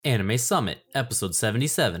Anime Summit, episode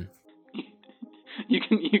 77. You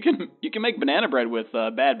can make banana bread with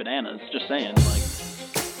bad bananas. Just saying, like.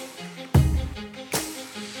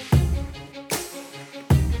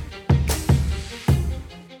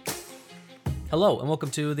 Hello, and welcome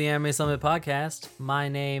to the Anime Summit podcast. My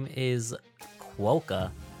name is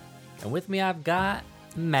Quokka, and with me I've got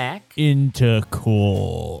Mac.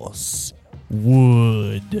 Intercourse.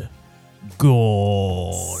 Wood.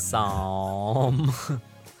 God. Psalm.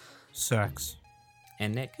 Sex.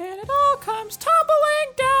 And Nick. And it all comes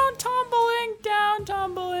tumbling down, tumbling down,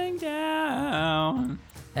 tumbling down.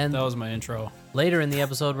 And That was my intro. later in the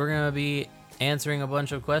episode, we're going to be answering a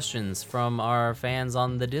bunch of questions from our fans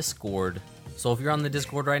on the Discord. So if you're on the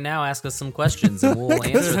Discord right now, ask us some questions and we'll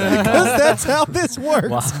answer them. That's how this works.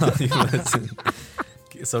 While you listen.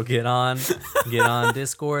 So get on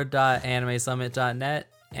discord.animesummit.net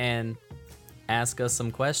and ask us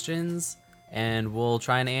some questions, and we'll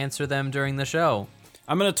try and answer them during the show.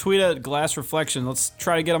 I'm gonna tweet at Glass Reflection. Let's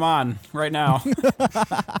try to get him on right now.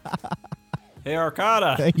 Hey,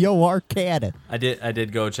 Arcada. Yo, Arcada. I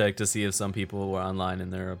did go check to see if some people were online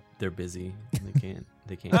and they're busy. They can't.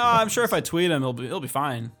 No, I'm sure if I tweet him, he'll be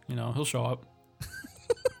fine. You know, he'll show up.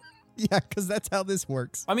 Yeah, because that's how this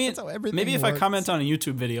works. I mean, That's how everything maybe if I works. comment on a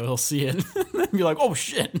YouTube video, he'll see it and be like, "Oh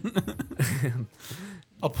shit."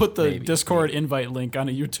 I'll put the Discord invite link on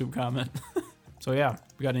a YouTube comment. So yeah,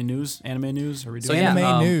 we got any news? Anime news? Are we So doing?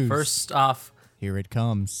 Anime news. First off, Here it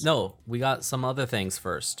comes. no, we got some other things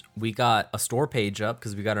first. We got a store page up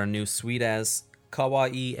because we got our new sweet ass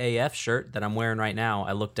Kawaii AF shirt that I'm wearing right now.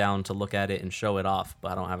 I looked down to look at it and show it off,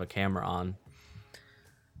 but I don't have a camera on.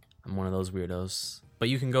 I'm one of those weirdos. But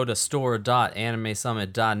you can go to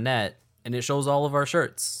store.animesummit.net and it shows all of our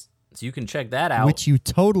shirts. So you can check that out. Which you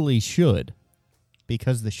totally should.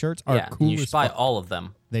 Because the shirts are cool you should as buy fuck. all of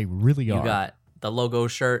them. They really are. You got the logo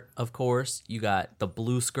shirt, of course. You got the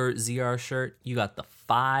blue skirt ZR shirt. You got the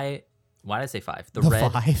why did I say 5? The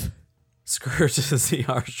red 5. skirt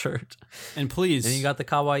ZR shirt. And please, Then you got the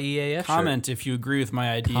Kawaii AF comment if you agree with my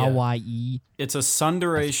idea. Kawaii. It's a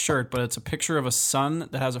tsundere shirt, but it's a picture of a sun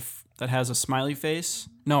that has a smiley face.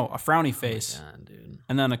 No, a frowny face, shirt. God, dude.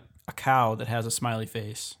 and then a cow that has a smiley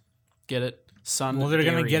face. Get it? Sun. Well, they're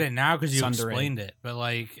gonna get it now because you Tsundere. explained it. But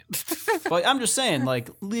like, But I'm just saying, like,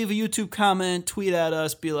 leave a YouTube comment, tweet at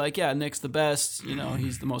us, be like, "Yeah, Nick's the best. You know,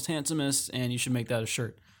 he's the most handsomest, and you should make that a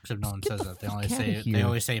shirt." except no one get says the that. They fuck only outta say here. they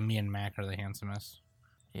always say me and Mac are the handsomest.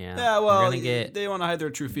 Yeah. Yeah, We're well, gonna get they want to hide their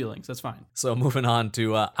true feelings. That's fine. so moving on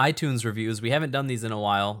to iTunes reviews. We haven't done these in a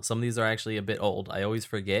while. Some of these are actually a bit old. I always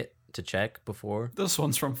forget to check before. This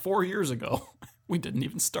one's from 4 years ago. We didn't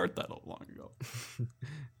even start that long ago.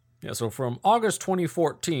 Yeah, so from August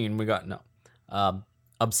 2014, we got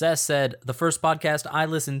Obsessed said, the first podcast I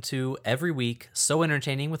listen to every week, so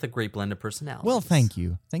entertaining with a great blend of personalities. Well, thank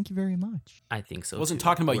you. Thank you very much. I think so. I wasn't too.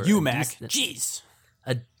 talking about We're you, a Mac. decent- Jeez.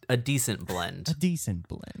 a decent blend. A decent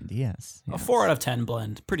blend, yes. A yes. 4 out of 10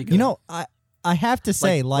 blend. Pretty good. You know, I have to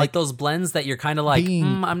say, like those blends that you're kind of like,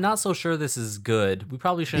 being- I'm not so sure this is good. We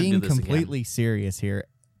probably shouldn't being do this completely serious here,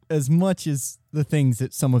 as much as the things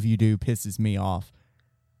that some of you do pisses me off,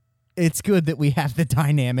 it's good that we have the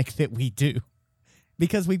dynamic that we do.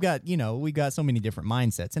 Because we've got so many different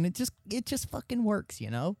mindsets, and it just fucking works, you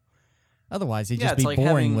know? Otherwise, it'd Yeah, just it's be like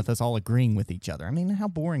boring having- with us all agreeing with each other. I mean, how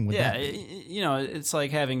boring would yeah, that be? you know, it's like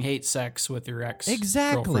having hate sex with your ex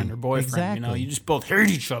Exactly. girlfriend or boyfriend. You know, Exactly. you just both hate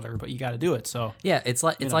each other, but you got to do it. So Yeah, it's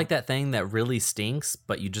like know. like that thing that really stinks,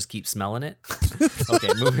 but you just keep smelling it. Okay,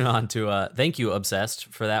 moving on to thank you, Obsessed,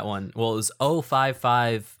 for that one. Well, it was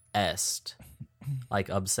 055est, like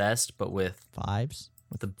obsessed, but with Fives?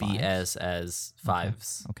 With the fives? BS as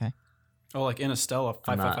fives. Okay. like Interstellar.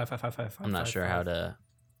 I'm not- 5. I'm not sure how to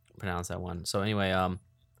pronounce that one. So anyway,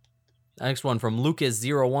 next one from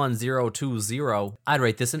Lucas01020. I'd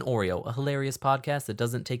rate this an Oreo, a hilarious podcast that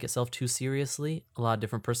doesn't take itself too seriously. A lot of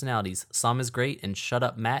different personalities. Sam is great, and Shut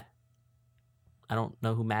Up Matt. I don't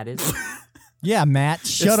know who Matt is. Yeah, Matt,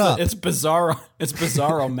 shut up. It's Bizarro. It's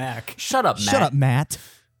Bizarro Mac. Shut up, Matt. Shut up, Matt.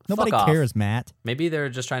 Nobody off. cares, Matt. Maybe they're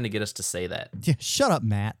just trying to get us to say that. Yeah, shut up,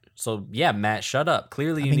 Matt. So yeah, Matt, shut up.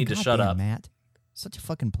 Clearly, I you mean, need to shut goddamn, up. Matt. Such a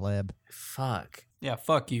fucking pleb. Fuck. Yeah,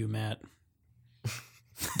 fuck you, Matt.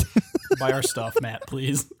 Buy our stuff, Matt,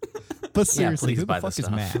 please. But seriously, please who buy the fuck is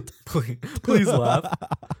stuff. Matt? Please laugh.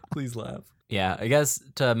 Please laugh. Yeah, I guess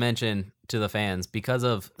to mention to the fans, because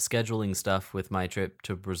of scheduling stuff with my trip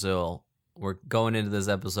to Brazil, we're going into this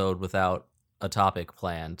episode without a topic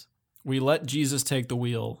planned. We let Jesus take the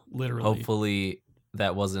wheel, literally. Hopefully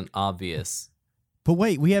that wasn't obvious. But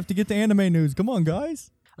wait, we have to get the anime news. Come on,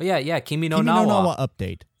 guys. Oh yeah, Kimi no Kimi no Nawa. Nawa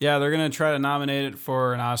update. Yeah, they're gonna try to nominate it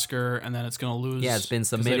for an Oscar, and then it's gonna lose. Yeah, it's been 'cause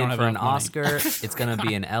they submitted don't have for an enough money. Oscar. It's gonna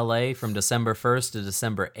be in LA from December 1st to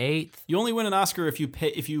December 8th. You only win an Oscar if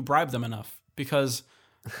you bribe them enough, because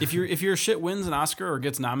if your shit wins an Oscar or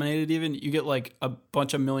gets nominated, even you get like a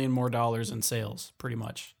bunch of $1 million more in sales, pretty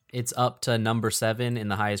much. It's up to number 7 in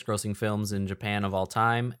the highest grossing films in Japan of all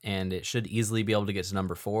time, and it should easily be able to get to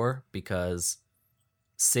number 4 because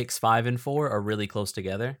 6, 5, and 4 are really close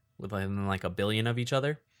together with like $1 billion of each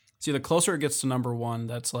other. See, the closer it gets to number 1,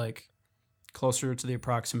 that's like closer to the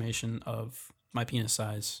approximation of my penis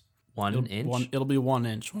size. 1 inch. It'll be 1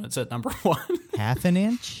 inch when it's at number 1. Half an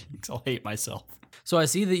inch? I'll hate myself. So I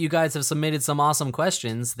see that you guys have submitted some awesome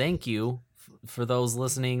questions. Thank you for those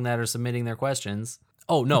listening that are submitting their questions.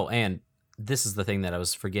 Oh, no, and this is the thing that I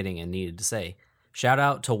was forgetting and needed to say. Shout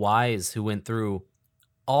out to Wise, who went through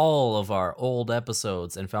all of our old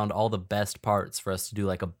episodes and found all the best parts for us to do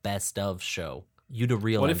like a best of show. You the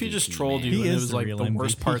real What MVP, if he just trolled man. you He and it is was the like real the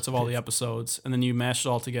worst MVP. parts of all the episodes, and then you mashed it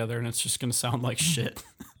all together and it's just going to sound like shit?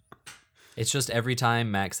 It's just every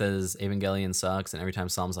time Max says Evangelion sucks, and every time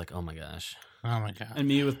Psalm's like, oh my gosh. Oh my god. And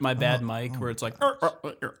me with my bad mic where it's like,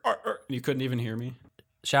 and you couldn't even hear me.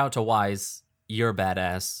 Shout out to Wise. You're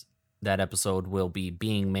badass. That episode will be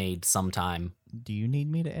being made sometime. Do you need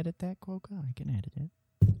me to edit that, Quokka? I can edit it.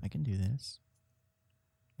 I can do this.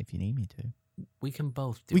 If you need me to. We can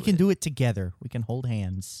both do We it. can do it together. We can hold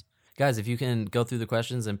hands. Guys, if you can go through the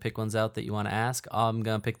questions and pick ones out that you want to ask, I'm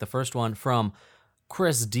going to pick the first one from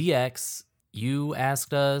Chris DX. You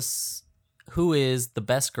asked us, who is the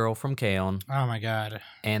best girl from K-On? Oh my god.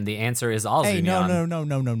 And the answer is Azunyan. Hey, no.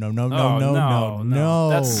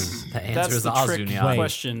 That's The answer that's is the trick Azunyan.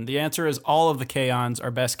 question. The answer is all of the K-ons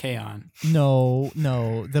are best K-on. No.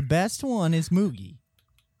 The best one is Mugi.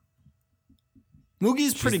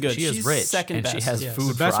 Mugi's pretty good. She is She's rich, second and she best. has yes.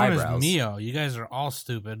 food. The best for one eyebrows. is Mio. You guys are all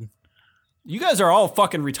stupid. You guys are all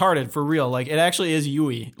fucking retarded for real. Like, it actually is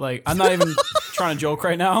Yui. Like, I'm not even trying to joke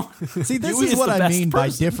right now. See, this Yui is what the I best mean by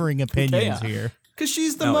person. differing opinions Yeah. here. Because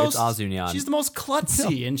she's the No, most. it's Azunyan. She's the most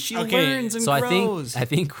klutzy, and she Okay, learns and So grows. I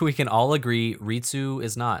think we can all agree Ritsu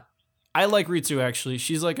is not. I like Ritsu, actually.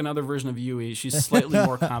 She's like another version of Yui. She's slightly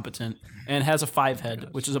more competent and has a 5 head,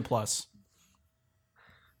 which is a plus.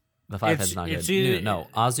 The 5 It's- head's not it's good. either- No,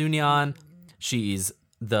 Azunyan, she's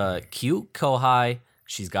the cute Kohai.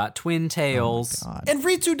 She's got twin tails. God. And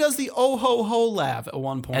Ritsu does the oh ho ho laugh at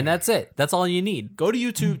one point. And that's it. That's all you need. Go to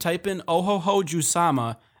YouTube, type in oh ho ho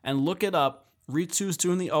Jusama, and look it up. Ritsu's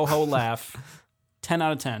doing the oh ho laugh. 10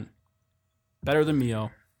 out of 10. Better than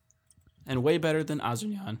Mio. And way better than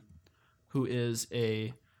Azunyan, who is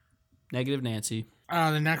a negative Nancy.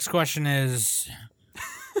 The next question is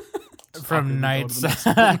from Awkward Night to go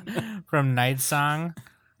to the from Night Song.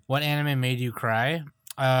 What anime made you cry?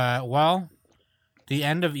 Well, the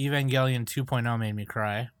end of Evangelion 2.0 made me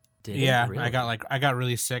cry. Did it Yeah, really? I got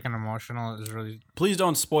really sick and emotional. It was really Please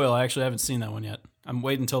don't spoil. I actually haven't seen that one yet. I'm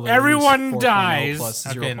waiting until they everyone release 4.0 dies. plus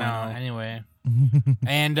Okay, 0.0. no. Anyway,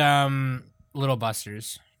 and Little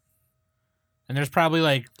Busters. And there's probably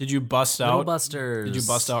like Did you bust Little out? Busters. Did you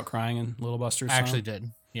bust out crying in Little Busters? song? actually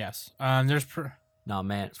did. Yes. There's No,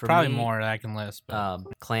 man. For probably me, more that I can list. But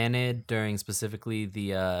Clanid during specifically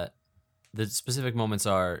the specific moments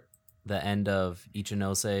are the end of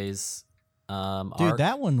Ichinose's Dude, arc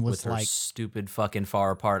that one was with her like stupid fucking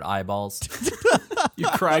far apart eyeballs. You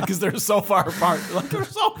cried because they're so far apart. Like, they're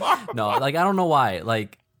so far apart. No, like I don't know why.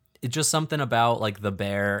 Like it's just something about like the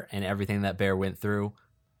bear and everything that bear went through.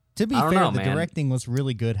 to be I don't fair, know, the man. directing was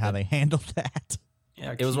really good how they handled that.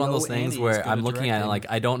 Yeah, It was one of those Kyo things Annie's where good I'm looking at it directing. like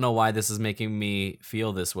I don't know why this is making me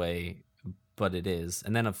feel this way, but it is.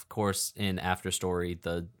 And then of course in After Story,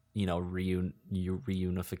 the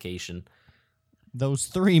reunification. Those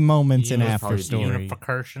 3 moments in was After probably the Story.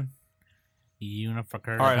 Unification.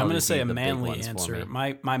 Unification. All right, I'm probably going to say be a the big manly ones for answer.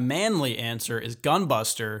 me. My manly answer is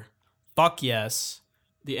Gunbuster. Fuck yes.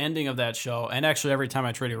 The ending of that show, and actually every time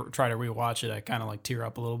I try to rewatch it, I kind of like tear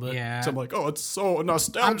up a little bit. Yeah. So I'm like, oh, it's so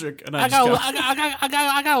nostalgic, and I just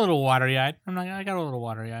got a little watery eyed. I got a little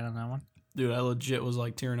watery eyed on that one. dude, I legit was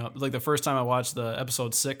like tearing up. Like the first time I watched the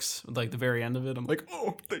episode 6, like the very end of it, I'm like,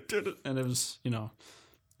 oh, they did it, and it was,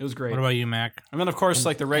 it was great. What about you, Mac? And then of course,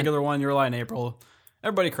 like the regular one, Your Lie in April,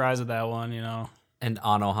 everybody cries at that one, And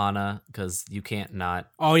Anohana, because you can't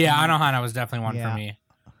not. Oh yeah, Anohana was definitely one Yeah. for me.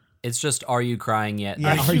 It's just, are you crying yet?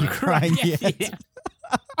 Yeah, are you crying yet? Yeah.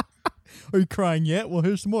 Are you crying yet? Well,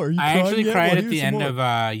 here's some more. Are you I crying actually yet? cried Well, at here's the some end more.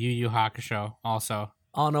 of Yu Yu Hakusho also.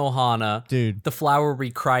 Anohana, Dude. the flower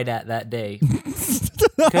we cried at that day.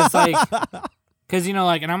 Because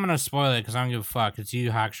and I'm gonna spoil it because I don't give a fuck. It's Yu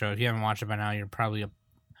Yu Hakusho. If you haven't watched it by now, you're probably a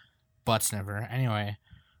butt sniffer. Anyway,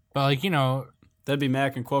 but like, you know, That'd be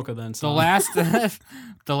Mac and Quokka then. the So. last,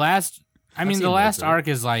 the last. I mean, seen the last those, arc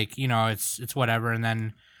is like, you know, it's whatever, and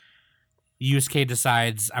then Yusuke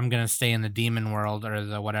decides I'm gonna stay in the demon world or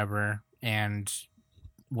the whatever, and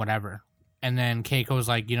whatever. And then Keiko's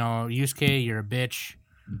like, you know, Yusuke, you're a bitch.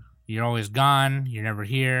 You're always gone. You're never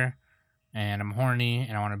here. And I'm horny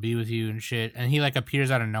and I want to be with you and shit. And he like appears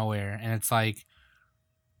out of nowhere. And it's like,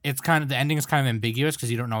 it's kind of, the ending is kind of ambiguous because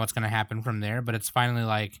you don't know what's going to happen from there. But it's finally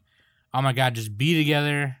like, oh my God, just be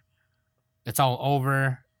together. It's all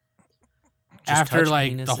over. Just After touch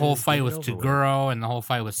like the whole penises, fight get with it over with. Taguro and the whole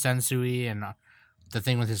fight with Sensui and the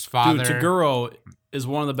thing with his father. Dude, Taguro is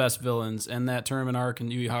one of the best villains, and that tournament arc in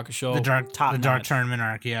Yu Yu Hakusho. The dark top-notch. tournament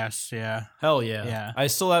arc, yes, yeah. Hell yeah. Yeah. I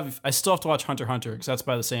still have to watch Hunter x Hunter because that's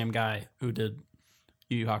by the same guy who did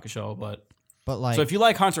Yu Yu Hakusho. But like, so if you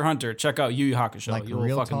like Hunter x Hunter, check out Yu Yu Hakusho. like You'll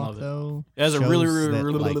real fucking talk love it. though, It has a really, shows really, that,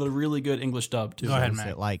 really, like, really, really good English dub too. Go ahead, shows Matt.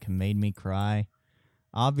 that like made me cry.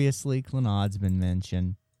 Obviously, Clannad's been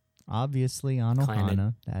mentioned. Obviously, Clandid.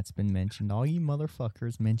 Anohana, that's been mentioned. All you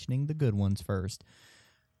motherfuckers mentioning the good ones first.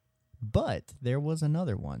 But there was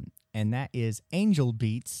another one, and that is Angel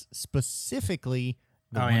Beats, specifically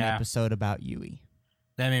the Oh, one yeah. episode about Yui.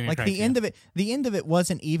 That made me Like cry the too. end of it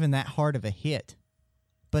wasn't even that hard of a hit.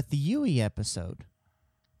 But the Yui episode,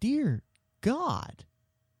 dear God.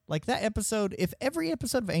 Like that episode, if every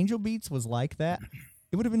episode of Angel Beats was like that,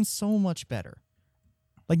 it would have been so much better.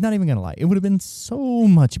 Like, not even gonna lie, it would have been so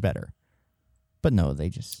much better. But no, they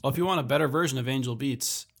just Well, if you want a better version of Angel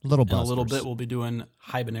Beats, little in a little busters. bit we'll be doing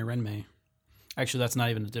Haibane Renmei. Actually, that's not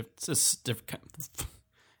even a different. It's just different.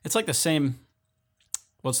 It's like the same.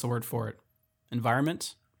 What's the word for it?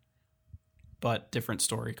 Environment, but different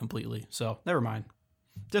story completely. So never mind.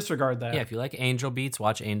 Disregard that. Yeah, if you like Angel Beats,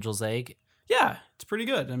 watch Angel's Egg. Yeah, it's pretty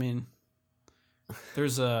good. I mean,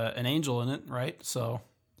 there's an angel in it, right? So.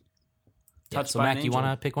 Yeah, Touched so by Mac, an you want to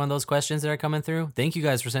angel. pick one of those questions that are coming through? Thank you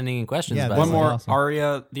guys for sending in questions. Yeah, by that's the One way. more awesome.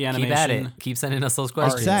 Aria the animation. Keep at it. Keep sending us those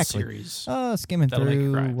questions. Exactly. Series. Skimming That'll make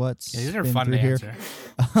you through cry. what's Yeah, these are been fun through to here.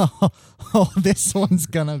 answer. Oh, this one's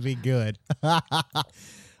gonna be good.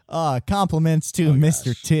 Compliments to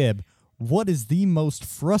Mr. Tibb. What is the most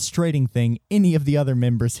frustrating thing any of the other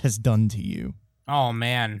members has done to you? Oh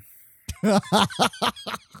man.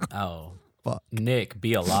 Oh, Fuck. Nick,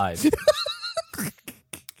 be alive.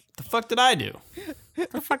 The fuck did I do? What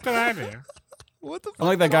the fuck did I do? What the I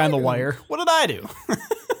like that guy on The Wire. What did I do?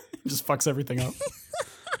 Just fucks everything up.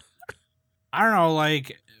 I don't know,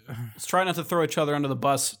 like, Let's try not to throw each other under the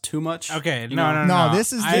bus too much. okay, You no, know? no, No,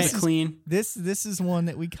 this is I- this Keep it is clean. this is one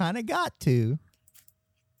that we kind of got to.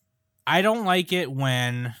 I don't like it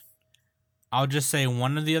when I'll just say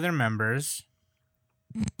one of the other members.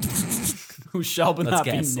 Who shall but Let's not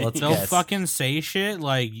guess. be Let's named. They'll Yes. fucking say shit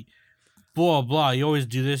like blah blah. You always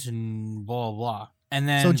do this and blah blah. And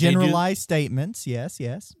then So they do- generalized statements, yes.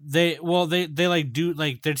 they like do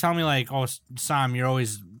like they're telling me like, oh Sam, you're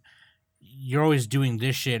always doing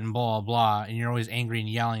this shit and blah blah, and you're always angry and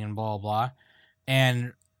yelling and blah blah.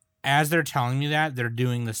 And as they're telling me that, they're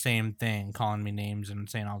doing the same thing, calling me names and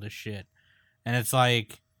saying all this shit. And it's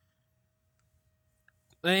like,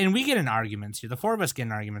 and we get in arguments here. The four of us get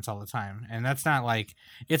in arguments all the time, and that's not like,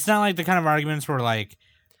 it's not like the kind of arguments where like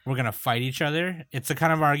we're gonna fight each other. It's the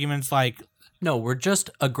kind of arguments like No, we're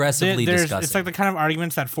just aggressively discussing. it's like the kind of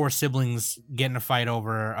arguments that four siblings get in a fight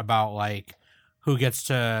over about like who gets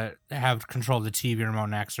to have control of the TV remote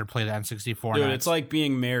next or play the N64 Dude, next. it's like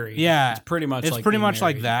being married. Yeah. It's pretty much it's like pretty being much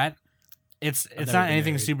like married. that. It's never not been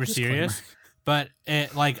anything married. super Disclaimer. serious, but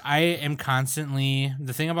it like I am constantly,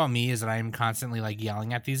 the thing about me is that I am constantly like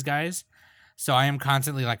yelling at these guys. So I am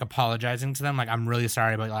constantly like apologizing to them, like I'm really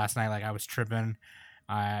sorry about last night, like I was tripping,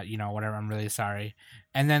 you know, whatever, I'm really sorry.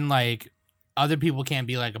 And then like other people can't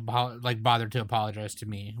be like bothered to apologize to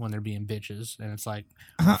me when they're being bitches, and it's like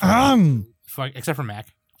fuck, except for Mac.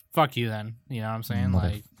 Fuck you then. You know what I'm saying?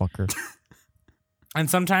 Like, Motherfucker. and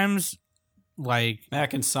sometimes like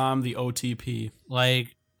Mac and Sam, the OTP.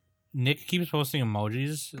 Nick keeps posting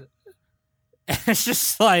emojis. It's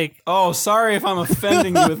just like, Oh, sorry if I'm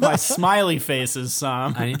offending you with my smiley faces,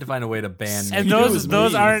 Sam. I need to find a way to ban and Nick. Excuse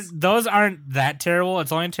those me. those aren't that terrible.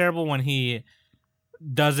 It's only terrible when he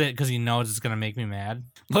does it because he knows it's gonna make me mad.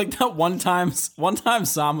 Like that one time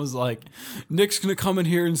Sam was like, Nick's gonna come in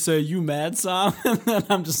here and say, "You mad, Sam?" And then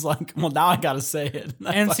I'm just like, well, now I gotta say it.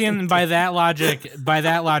 And see, and by that logic,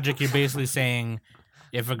 you're basically saying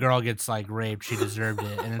if a girl gets like raped, she deserved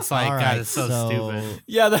it, and it's like, All God, right, it's so stupid.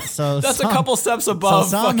 Yeah, So that's Sam- a couple steps above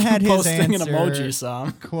Sam fucking had his posting an answer. emoji,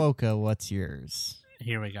 Sam. Quokka, what's yours?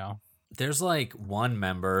 Here we go. There's like one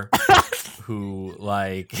member who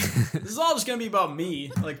like This is all just gonna be about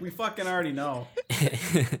me. Like, we fucking already know.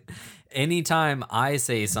 anytime I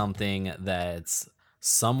say something that's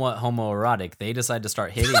somewhat homoerotic, they decide to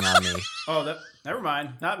start hitting on me. Oh, never mind.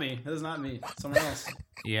 Not me. That is not me. Someone else.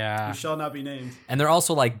 Yeah. Who shall not be named. And they're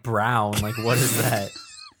also like brown. Like, what is that?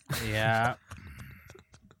 Yeah.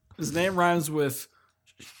 His name rhymes with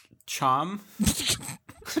Chom.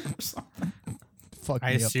 Fuck I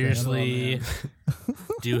me up, man. seriously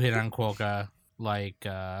do hit on Quokka like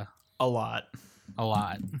A lot. a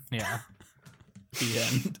lot. Yeah. The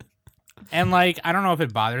end. And like I don't know if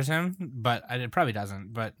it bothers him, but it probably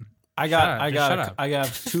doesn't. But I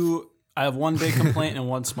have two. I have one big complaint and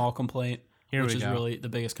one small complaint, Here which we is go. really the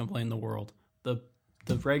biggest complaint in the world.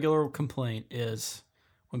 The regular complaint is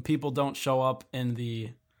when people don't show up in the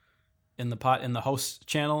host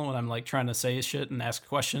channel when I'm like trying to say shit and ask a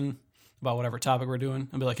question about whatever topic we're doing.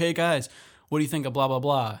 I'll be like, "Hey guys, what do you think of blah blah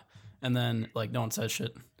blah?" And then like no one says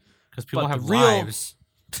shit. because people But have the real- lives.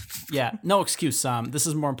 Yeah, no excuse, Sam. This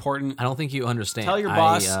is more important. I don't think you understand. Tell your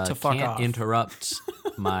boss I, to fuck can't off. interrupt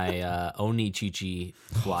my Oni-Chi-Chi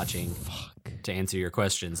watching to answer your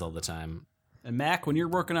questions all the time. And Mac, when you're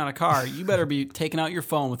working on a car, you better be taking out your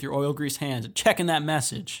phone with your oil grease hands and checking that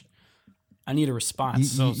message. I need a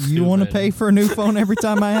response. You want to stupid. pay for a new phone every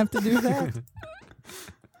time I have to do that?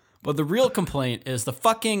 But the real complaint is the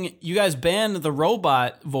fucking you guys banned the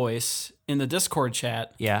robot voice in the Discord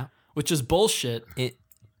chat, Yeah. which is bullshit.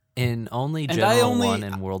 In only And General 1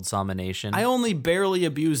 and World Domination, I only barely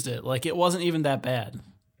abused it. Like it wasn't even that bad.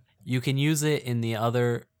 you can use it in the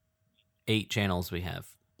other 8 channels we have.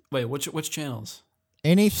 Wait, which channels?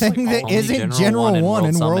 Anything that Only isn't General 1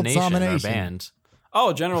 and World are Domination. banned.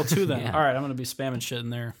 Oh, General 2 then. Yeah. All right, I'm going to be spamming shit in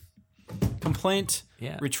there. Complaint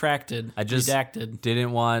Yeah. retracted, I just redacted.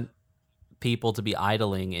 didn't want people to be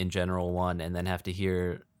idling in General 1 and then have to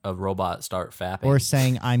hear a robot start fapping. Or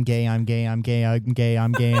saying, I'm gay, I'm gay, I'm gay, I'm gay,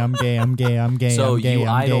 I'm gay, I'm gay, I'm gay, I'm gay, so I'm gay, you I'm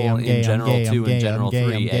idle gay, I'm in gay, I'm General gay, 2 I'm and gay, General I'm gay,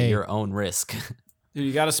 3 I'm at gay. your own risk. Dude,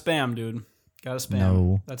 you got to spam, dude. Got to spam.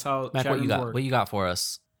 No. That's how Mac, chat what you rooms got? work. What you got for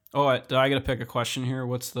us? Oh, did I got to pick a question here?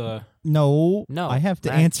 What's the... No, No, I have to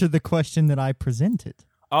Mac. answer the question that I presented,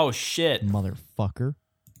 Oh, shit. motherfucker.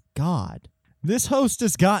 God. This host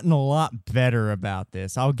has gotten a lot better about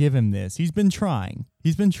this. I'll give him this. He's been trying.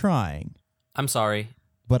 I'm sorry.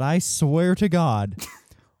 But I swear to God,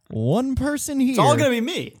 one person here It's all going to be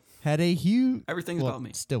me. had a huge... Everything's well, about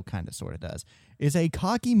me. still kind of sort of does, is a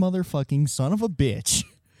cocky motherfucking son of a bitch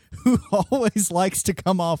who always likes to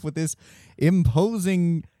come off with this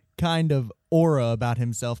imposing kind of aura about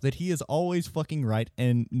himself that he is always fucking right,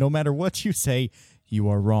 and no matter what you say, you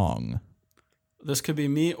are wrong. This could be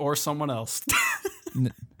me or someone else.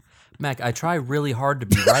 Mac, I try really hard to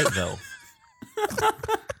be right, though.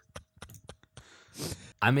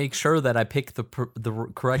 I make sure that I pick the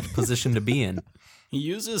correct position to be in. He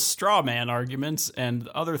uses straw man arguments and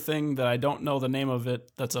the other thing that I don't know the name of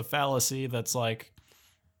it that's a fallacy that's like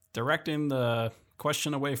directing the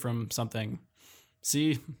question away from something.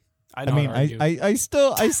 See, I I don't mean, argue. I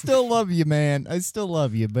still love you, man. I still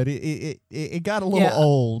love you, but it got a little Yeah.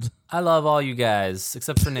 old. I love all you guys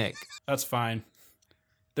except for Nick. That's fine.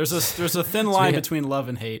 There's a thin line between love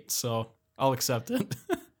and hate, so I'll accept it.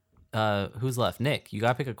 Who's left? Nick, you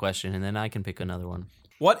gotta pick a question, and then I can pick another one.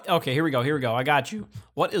 What? Okay, here we go. I got you.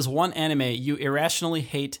 What is one anime you irrationally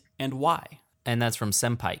hate and why? And that's from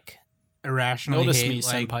Senpike. Irrationally Notice hate, me,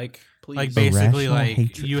 like, Senpike. Please. like basically Irrational like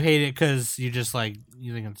hatred. you hate it because you just like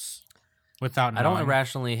you think it's without. I don't knowing.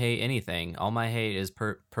 irrationally hate anything. All my hate is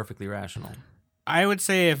perfectly rational. I would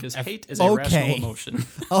say if Because hate is Okay. a rational emotion.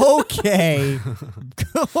 Okay,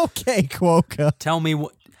 okay, Quokka. Tell me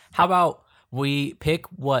what. How about we pick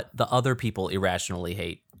what the other people irrationally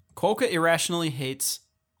hate? Quokka irrationally hates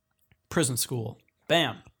prison school.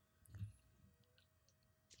 Bam.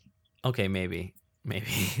 Okay, maybe.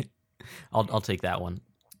 I'll take that one.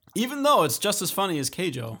 Even though it's just as funny as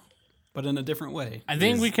Keijo, but in a different way. I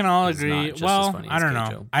think is- we can all is not agree. just as Well, funny I as don't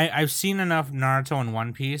know. Keijo. I've seen enough Naruto and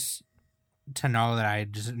One Piece to know that I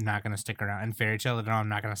just am not going to stick around. And Fairy Tail to know I'm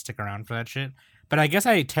not going to stick around for that shit. But I guess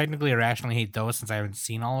I technically irrationally hate those since I haven't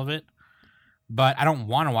seen all of it. But I don't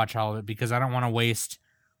want to watch all of it because I don't want to waste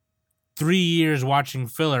 3 years watching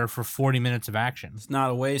filler for 40 minutes of action. It's not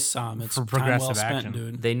a waste, Sam. It's For time well progressive spent, action.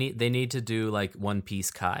 dude. They need to do like One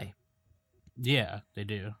Piece Kai. Yeah, they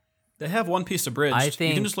do. They have One Piece Abridged. I you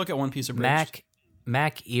think can just look at One Piece Abridged.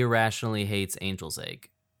 Mac irrationally hates Angel's Egg.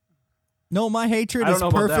 No, my hatred I don't is know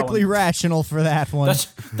about that perfectly one. rational for that one.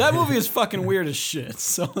 That movie is fucking weird as shit.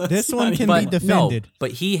 So that's This not one even- can But be defended. no,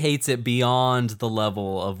 but he hates it beyond the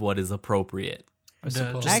level of what is appropriate. I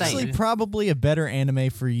suppose. Just Actually, saying. probably a better anime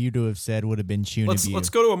for you to have said would have been Shunibyu. Let's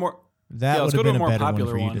go to a more. That yeah, would let's have go to been a a more better one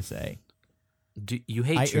popular for you one. to say. Do you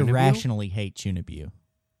hate I Shunibyu? irrationally hate Shunibyu.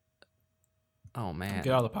 Oh man,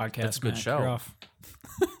 Get out of the podcast. That's a good Matt. show. You're off.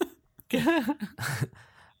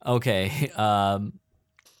 Okay.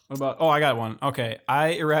 What about? Oh, I got one. Okay, I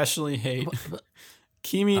irrationally hate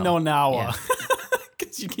Kimi no Nawa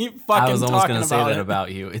because you keep fucking I was almost talking gonna say about that it.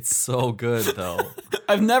 about you. It's so good though.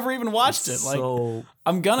 I've never even watched it. Like so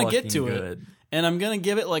I'm gonna get fucking to good. it, and I'm gonna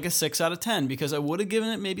give it like a 6 out of 10 because I would have given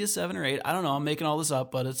it maybe a 7 or 8. I don't know. I'm making all this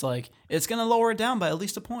up, but it's like it's gonna lower it down by at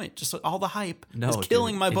least a point. Just all the hype is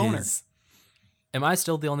killing dude, my it boner. is. Am I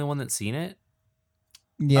still the only one that's seen it?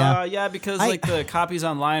 Yeah. Yeah, because I- like the copies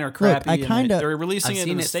online are crappy. I and kinda- they're releasing I've it in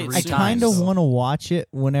seen the it States. 3 I soon. kind of times. want to watch it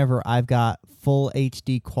whenever I've got full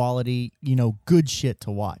HD quality, good shit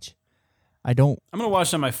to watch. I don't. I'm gonna watch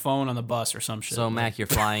it on my phone on the bus or some shit. So Mac, you're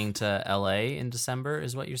flying to LA in December,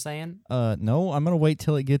 is what you're saying? No, I'm gonna wait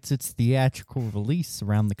till it gets its theatrical release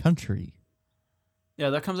around the country. Yeah,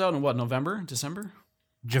 that comes out in what, November, December?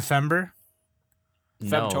 Jafember?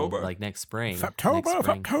 No, Febtober. like next spring. October, Next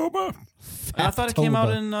spring. October. I thought it came out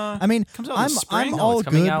Faptober. in. I mean, comes out in the spring? I'm No, all It's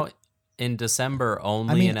coming good. out in December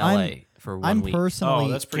only I mean, in LA for 1 I'm week. personally. Oh,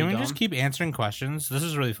 that's pretty Can we dumb. just keep answering questions? This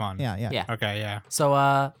is really fun. yeah. Yeah. Okay, yeah. So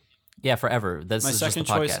yeah, forever. This My is just the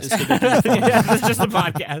second choice podcast. is Hibiki. yeah, that's just a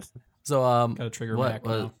podcast. So Gotta trigger what Mac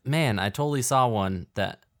now. man, I totally saw one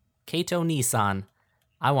that Kato Nissan.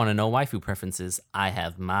 I want to know waifu preferences. I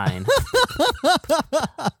have mine.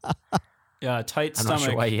 Yeah, tight I'm stomach. not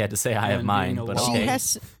sure why you had to say I have and mine, being but alone. okay. She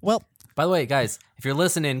has. Well, By the way, guys, if you're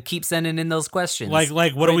listening, keep sending in those questions. Like,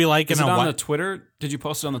 what do we like Is in it a on the what? Twitter? Did you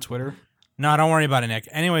post it on the Twitter? No, don't worry about it, Nick.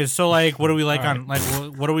 Anyways, so like, what do we like All on like,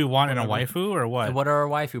 what do we want in a Whatever. waifu or what? what are our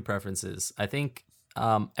waifu preferences? I think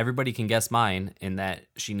everybody can guess mine in that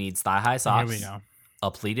she needs thigh-high Here socks, we go. a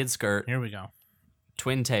pleated skirt, Here we go.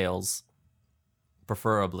 twin tails,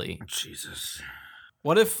 preferably, Jesus.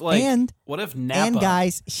 What if like? and what if Nappa? and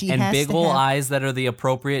guys, she and has big to ol' have, eyes that are the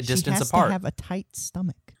appropriate she distance has apart. to have a tight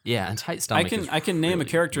stomach. Yeah, and tight I stomach. can is I can name really, a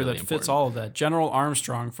character really that fits important. all of that. General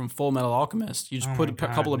Armstrong from Full Metal Alchemist. You just Oh put my a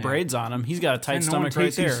God, couple of Nick. braids on him. He's got a tight And no one stomach right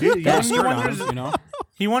takes him there. seriously. Got a He skirt on wonders- him, you know.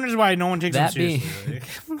 He wonders why no one takes That him being-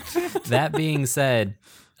 seriously. That being said,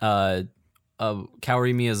 Kaori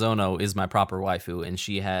Miyazono is my proper waifu, and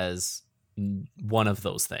she has one of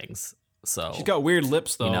those things. So She's got weird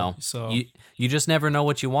lips though. you know, so you just never know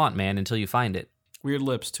what you want, man, until you find it. weird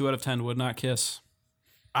lips. 2 out of 10 would not kiss.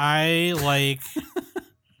 I like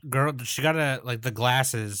girl. She got like the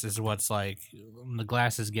glasses is what's like the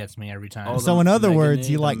glasses gets me every time. Oh, So the in other Megane, words,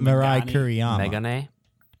 you the like Mirai Megane. Kuriyama. Megane.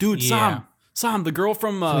 Dude, Yeah. Sam, the girl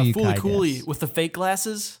from Fuyukai Fooly Cooley desu. with the fake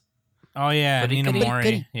glasses. Oh yeah, Goody, Nina goody, Mori.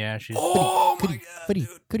 goody. Yeah, she's. Oh my Goody, god. goody,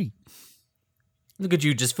 goody. Look at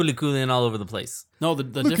you, just fully cooling all over the place. No, the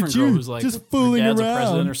Look different at girl you, who's like just her fooling dad's a around.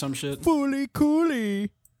 president or some shit. Fully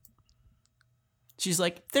cooly. She's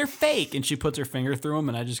like, they're fake, and she puts her finger through them,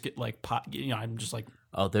 and I just get like pot. I'm just like,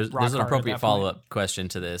 Oh, there's Rock an hard at appropriate that point. follow-up question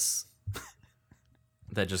to this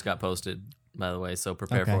that just got posted, by the way, so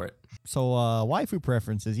prepare Okay. for it. So waifu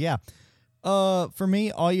preferences, yeah. For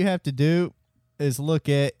me, all you have to do is look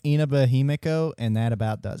at Inaba Himiko, and that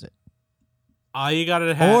about does it. All you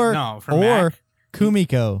gotta have Or no for or Mac.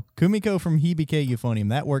 Kumiko from Hibike Euphonium.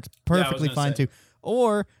 That works perfectly gonna fine say. too.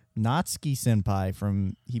 Or Natsuki Senpai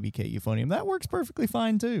from Hibike Euphonium. That works perfectly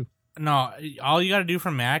fine too. No, all you gotta do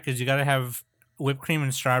for Mac is you gotta have whipped cream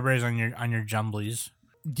and strawberries on your jumblies.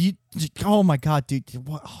 Oh my god, dude!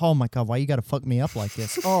 Oh my god, why you gotta fuck me up like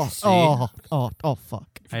this? Oh, See? oh,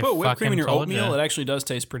 fuck! if you put whipped cream in your fucking oatmeal, told it ya. actually does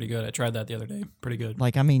taste pretty good. I tried that the other day. Pretty good.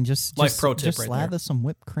 Like, I mean, just Life pro tip just right slather there. some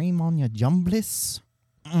whipped cream on your jumblies.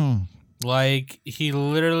 Mm. Like he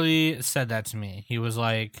literally said that to me. He was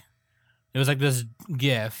like, it was like this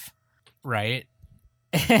GIF, right?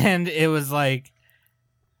 And it was like,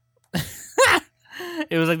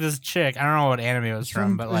 it was like this chick. I don't know what anime it was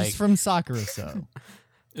from, but like, it's from Sakura So.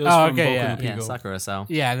 It was Oh, from okay, Boku yeah. no Yeah, Pico. Sakura Sao.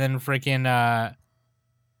 yeah. Then freaking,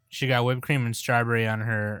 she got whipped cream and strawberry on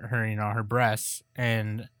her her breasts,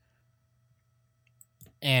 and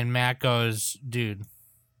Matt goes, dude.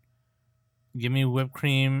 Give me whipped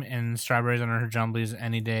cream and strawberries on her jumblies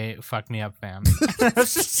any day. Fuck me up, fam.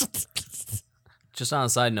 Just on a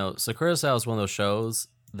side note, Sakura Sao is one of those shows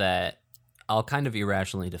that I'll kind of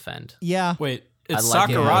irrationally defend. Yeah, Wait, it's I like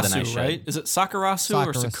it more than I Sakurasu, should. right? Is it Sakurasu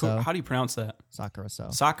or Sakura-so. Sakura? How do you pronounce that? Sakura So.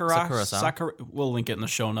 Sakura. Sakura-so. We'll link it in the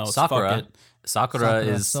show notes. Sakura. Fuck it. Sakura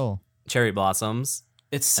is So. cherry blossoms,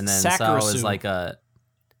 It's and then Sao Sakurasu. is like a.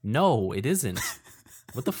 No, it isn't.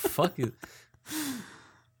 What the fuck is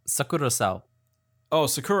Sakura Sao? Oh,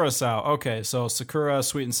 Sakura Sao. Okay, so Sakura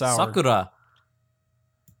sweet and sour. Sakura.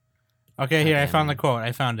 Okay, here, I Damn. found the quote.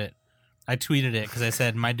 I found it. I tweeted it because I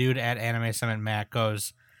said, my dude at Anime Summit Mac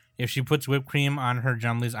goes, if she puts whipped cream on her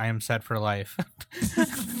jumblies, I am set for life.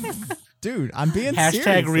 Dude, I'm being Hashtag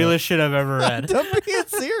serious. realest shit I've ever read. I'm being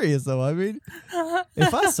serious though. I mean,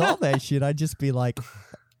 if I saw that shit, I'd just be like,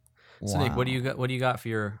 So Nick, what do wow. you got? What do you got for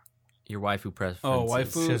your waifu preferences? Oh,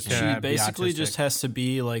 waifu. Just, She be basically autistic. just has to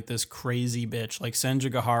be like this crazy bitch, like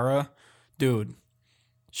Senju Gahara, dude.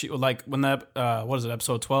 She like when that what is it,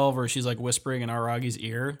 episode 12, where she's like whispering in Aragi's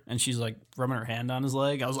ear and she's like rubbing her hand on his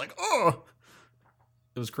leg. I was like, oh,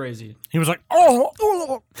 it was crazy. He was like,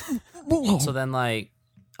 oh. So then, like,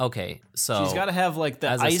 okay, so She's got to have like the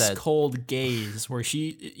as I ice said- cold gaze where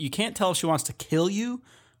you can't tell if she wants to kill you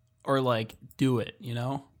or like do it. You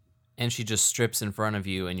know, and she just strips in front of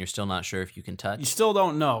you, and you're still not sure if you can you touch. still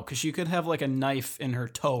don't know because she could have like a knife in her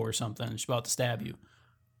toe or something. And she's about to stab you.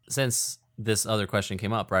 Since this other question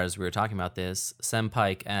came up right as we were talking about this,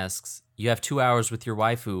 Senpike asks, "You have 2 hours with your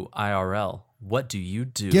waifu IRL. What do you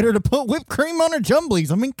do?" Get her to put whipped cream on her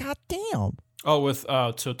jumblies. I mean, goddamn. Oh, with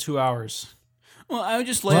so 2 hours. Well, I would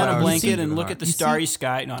just lay Well, on a you blanket see- and look at the you see- starry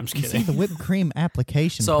sky. No, I'm just You see, kidding. the whipped cream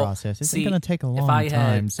application So, process isn't see, going to take a if long I had-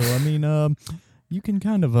 time. So, I mean, you can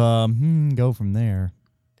kind of go from there.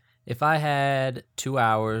 If I had 2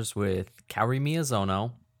 hours with Kaori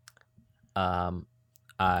Miyazono,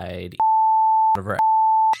 I'd out of her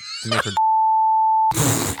to make her.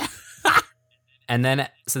 And then,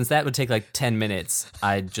 since that would take like 10 minutes,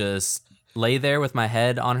 I'd just lay there with my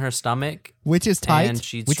head on her stomach, Which is tight. and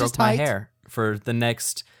she'd which is stroke my tight. hair for the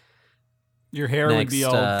next Your hair would be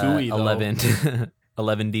all gooey, though.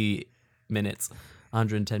 11 minutes,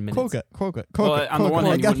 110 minutes. Quokka. Well, on the one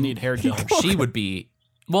hand, you wouldn't need hair gel. She would be,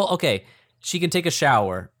 well, okay, she can take a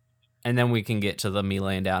shower, and then we can get to the me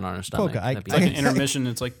laying down on her stomach. Quokka, That'd be Like an nice. intermission,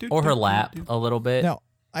 it's like... Or her lap a little bit. Now,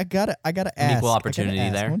 I gotta ask. An I equal gotta opportunity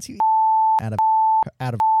ask, there. Once you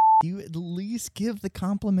out of you at least give the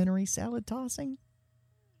complimentary salad tossing?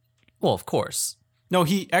 Well, of course. No,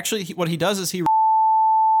 what he does is he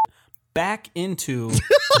back into...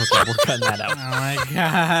 Okay, we're cutting that out. Oh my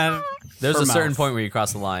god. There's Her a certain mouth. point where you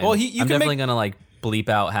cross the line. Well, you I'm can definitely make- gonna like bleep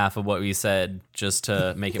out half of what we said just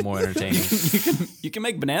to make it more entertaining. you can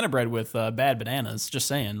make banana bread with bad bananas. Just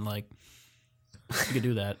saying, like, you could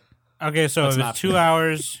do that. Okay, so That's if not it's 2 fair.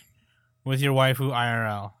 hours with your waifu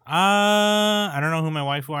IRL. I don't know who my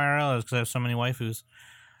waifu IRL is because I have so many waifus.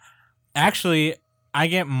 Actually, I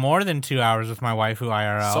get more than 2 hours with my waifu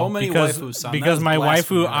IRL. So many because, waifus, son. That because is my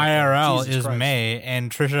blasphemy waifu right there. IRL Jesus is Christ. May,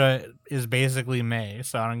 and Trisha is basically May,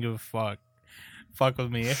 so I don't give a fuck. Fuck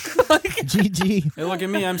with me. GG. Hey, look at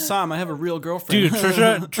me. I'm Sam. I have a real girlfriend. Dude,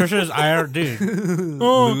 Trisha's IRL, dude.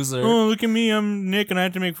 Oh, Loser. oh, look at me. I'm Nick, and I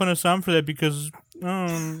have to make fun of Sam for that because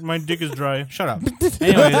my dick is dry. Shut up.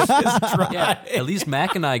 Anyways, Yeah, at least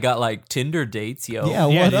Mac and I got like Tinder dates, yo. Yeah,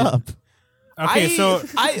 Yeah, what dude. up? okay, so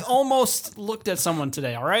I almost looked at someone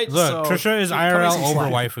today. All right, look, so Trisha is keep cutting IRL some over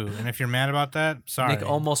slack. waifu, and if you're mad about that, sorry. Nick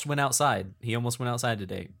almost went outside. He almost went outside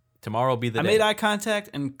today. Tomorrow will be the I day. made eye contact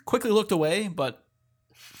and quickly looked away, but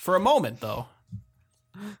for a moment though,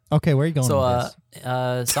 Okay, where are you going So, with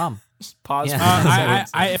this? Sam. pause. Yeah.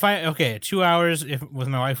 If I okay, 2 hours with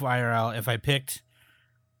my waifu IRL. If I picked,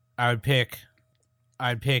 I'd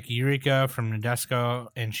pick Eureka from Nadesco,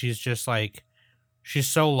 and she's just like, she's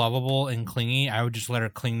so lovable and clingy. I would just let her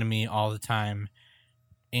cling to me all the time,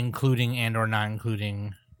 including and or not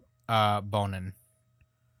including Bonin.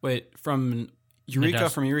 Wait, from Eureka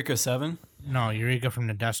Nadesco. from Eureka 7? No, Eureka from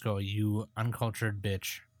Nadesco, you uncultured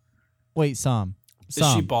bitch. Wait, Sam. Is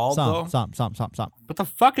she bald, though? Sam. What the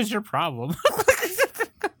fuck is your problem?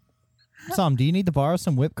 Sam, do you need to borrow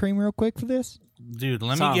some whipped cream real quick for this? Dude,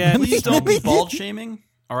 let Tom, me get please don't be some- bald shaming.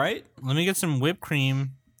 All right. let me get some whipped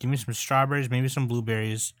cream. Give me some strawberries, maybe some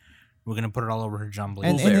blueberries. We're gonna put it all over her jumblies.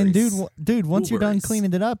 And then, Blueberries. dude, once you're done Blueberries.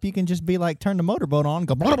 cleaning it up, you can just be like, turn the motorboat on,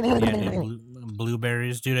 go. Yeah, dude,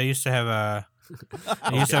 blueberries, dude. I used to have a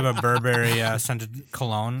Burberry scented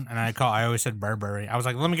cologne, and I always said Burberry. I was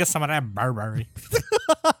like, let me get some of that Burberry.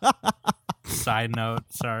 Side note,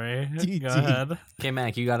 sorry. GG. Go ahead, Okay,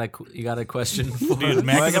 Mac, you got a question for dude.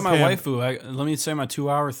 Mac Well, I is got a my pimp. waifu. Let me say my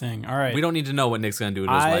 2-hour thing. All right. We don't need to know what Nick's gonna do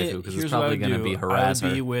to his waifu because it's here's what I probably would gonna do. be I harass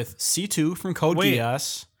would be her. with C2 from Code Wait.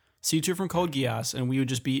 Geass. C2 from Code Geass, and we would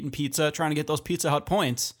just be eating pizza, trying to get those Pizza Hut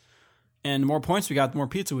points. And the more points we got, the more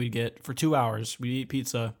pizza we'd get for 2 hours. We'd eat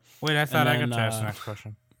pizza. Wait, I thought I then, got to ask the next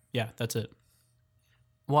question. Yeah, that's it.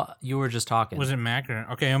 What? You were just talking. Was it Mac or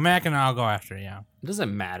okay? Well, Mac and I'll go after. Yeah, It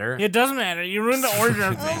doesn't matter. it doesn't matter. You ruined the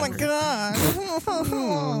order. Oh my god!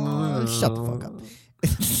 Shut the fuck up.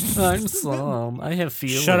 I'm Sam. I have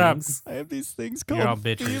feelings. Shut up. I have these things You're all called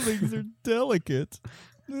bitches. feelings are delicate.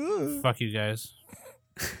 Ugh. Fuck you guys.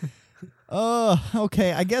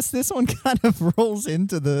 Okay. I guess this one kind of rolls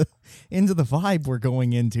into the vibe we're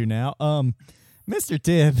going into now. Mr.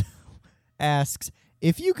 Tib asks,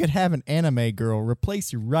 if you could have an anime girl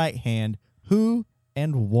replace your right hand, who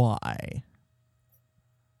and why?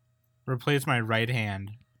 Replace my right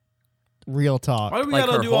hand. Real talk. Why do we Like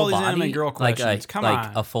gotta her do all whole these body? anime girl questions? Come like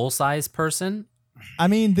on. a full-size person? I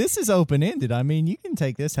mean, this is open-ended. I mean, you can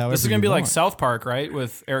take this however This is gonna you be like want. South Park, right?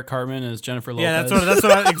 With Eric Cartman as Jennifer Lopez. Yeah,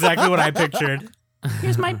 that's exactly what I pictured.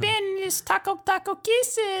 Here's my business, taco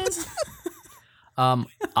kisses.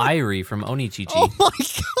 Irie from Onichichi. Oh my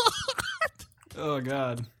god! Oh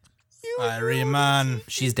god. Riemann.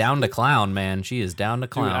 She's down to clown, man. She is down to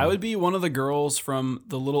Dude, clown. I would be one of the girls from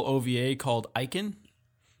the little OVA called Icon,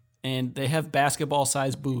 and they have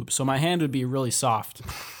basketball-sized boobs, so my hand would be really soft.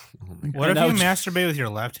 What And if I you would- masturbate with your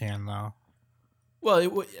left hand, though?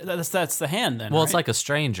 Well, that's the hand then. well, right? it's like a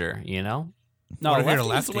stranger, you know? no, what if you're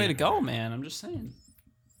lefty is the way to lefty? go, man. I'm just saying.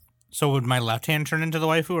 So would my left hand turn into the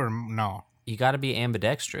waifu, or no? You got to be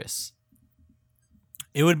ambidextrous.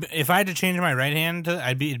 It would if I had to change my right hand.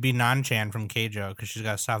 It'd be Nan-chan from Keijo because she's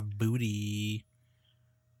got a soft booty.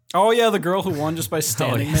 Oh yeah, the girl who won just by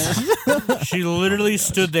standing there. She literally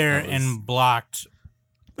stood there and blocked.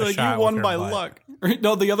 a Like shot you with won her by butt. luck. Right?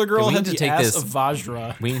 No, the other girl we had need to the take ass this- of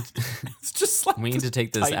Vajra. We It's just like we need to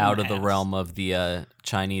take this tight out of the ass. realm of the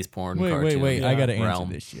Chinese porn cartoon. Wait. I gotta answer realm.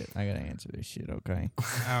 this shit. Okay.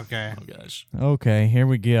 Okay. Oh gosh, Okay, here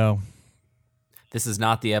we go. this is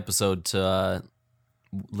not the episode to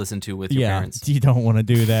listen to with your Yeah, parents. you don't want to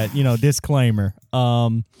do that. Disclaimer.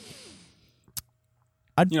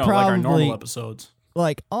 I'd like our probably normal episodes.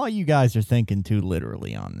 like all you guys are thinking too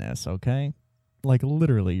literally on this, okay? Like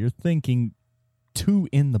literally, you're thinking too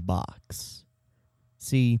in the box.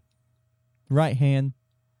 See, right hand,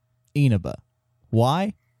 Inaba.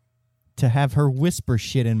 Why? To have her whisper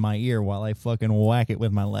shit in my ear while I fucking whack it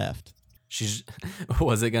with my left. She's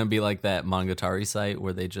was it gonna be like that Monogatari site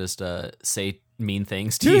where they just say mean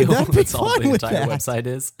things to Dude, you? that'd be That's all fine the with entire that. website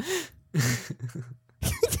is.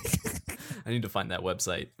 I need to find that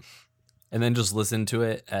website. And then just listen to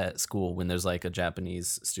it at school when there's like a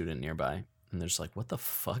Japanese student nearby. And they're just like, what the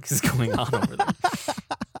fuck is going on over there?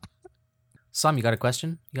 Sam, you got a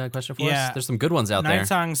question? You got a question for Yeah. us? There's some good ones out there. Night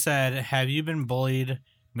Song said, "Have you been bullied,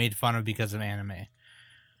 made fun of because of anime?"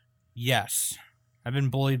 Yes, I've been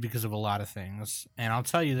bullied because of a lot of things, and I'll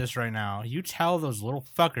tell you this right now: you tell those little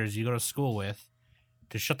fuckers you go to school with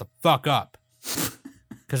to shut the fuck up,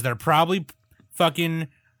 because they're probably fucking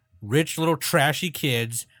rich little trashy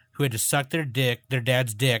kids who had to suck their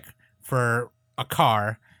dad's dick, for a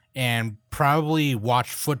car, and probably watch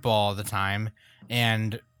football all the time,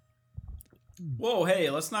 and Whoa, hey,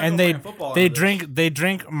 let's not. and go they playing football they into this.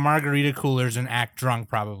 drink margarita coolers and act drunk,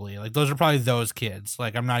 probably. Like those are probably those kids.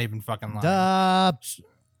 Like I'm not even fucking lying. The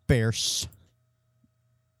Bears.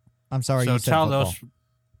 I'm sorry, So you said tell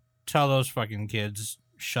football. those fucking kids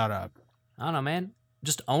shut up. I don't know, man.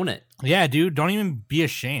 Just own it. Yeah, dude, don't even be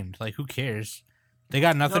ashamed. Like who cares? They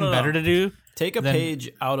got nothing no. better to do. Take a then-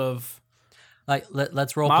 page out of Like,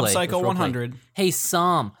 let's role Mob play. Psycho Let's role play. 100. Hey,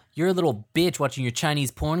 Sam, you're a little bitch watching your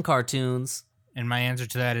Chinese porn cartoons. And my answer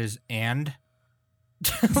to that is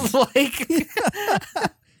like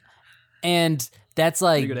And that's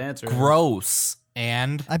like good answer. gross.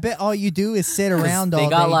 and I bet all you do is sit around they all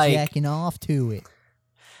got, day like- jacking off to it.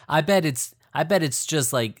 I bet it's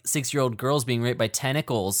just like 6-year-old girls being raped by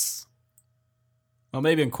tentacles. Well,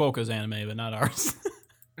 maybe in Quokka's anime, but not ours.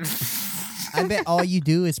 I bet all you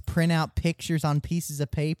do is print out pictures on pieces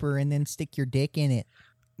of paper and then stick your dick in it.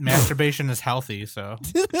 masturbation is healthy, so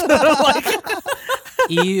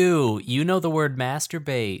Ew, you know the word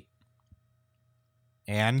masturbate.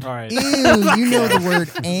 and All right. Ew, you know the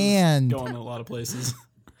word and. Going a lot of places.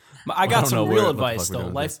 I I got don't some know real what the advice, fuck we're though. doing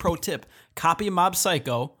with Life this. pro tip. Copy Mob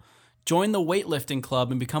Psycho, join the weightlifting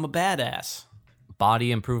club, and become a badass.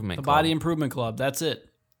 Body improvement. The club. Body Improvement Club. That's it.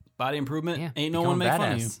 Body improvement. Yeah, Ain't no become one a make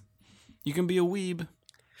fun of you. badass. You can be a weeb,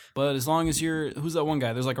 but as long as you're... Who's that one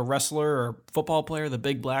guy? There's like a wrestler or football player, the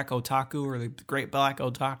big black otaku or the great black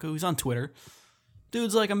otaku. He's on Twitter.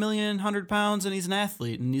 Dude's like 1,100,000 pounds, and he's an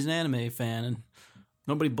athlete, and he's an anime fan, and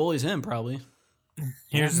nobody bullies him, probably.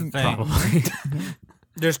 here's the thing.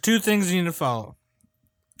 There's two things you need to follow.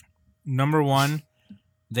 Number one,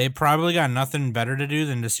 they probably got nothing better to do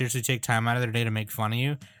than to seriously take time out of their day to make fun of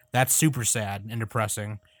you. That's super sad and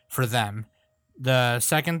depressing for them. The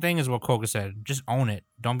second thing is what Koga said. Just own it.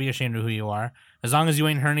 Don't be ashamed of who you are. As long as you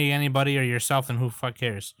ain't hurting anybody or yourself, then who the fuck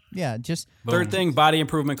cares? Yeah, just Third thing, Body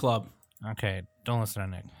Improvement Club. Okay, don't listen to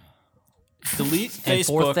Nick. Delete And Facebook.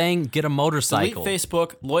 fourth thing, get a Delete motorcycle.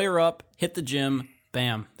 Facebook. Lawyer up. Hit the gym.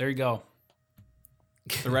 Bam. There you go.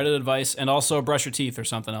 The Reddit advice, and also brush your teeth or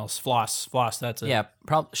something else. Floss. That's it. Yeah,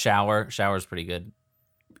 shower. Shower's pretty good.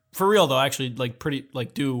 For real though, actually,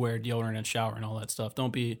 do wear deodorant and shower and all that stuff.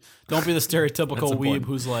 Don't be the stereotypical That's important. weeb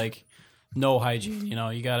who's like no hygiene. You know,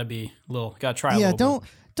 you gotta be gotta try. A yeah. little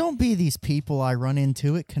Don't be these people I run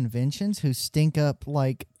into at conventions who stink up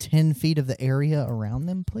like 10 feet of the area around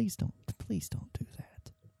them. Please don't do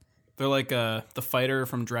that. They're like the fighter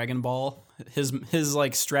from Dragon Ball. His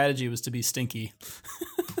like strategy was to be stinky,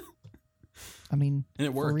 I mean, and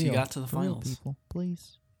it for worked. He real. got to the For real, finals. people,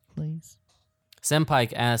 please.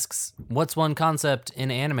 Senpike asks, what's one concept in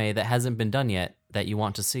anime that hasn't been done yet that you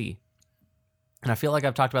want to see? And I feel like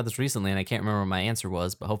I've talked about this recently, and I can't remember what my answer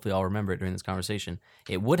was, but hopefully I'll remember it during this conversation.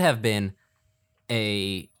 It would have been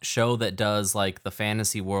a show that does like the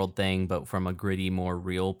fantasy world thing, but from a gritty, more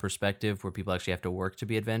real perspective where people actually have to work to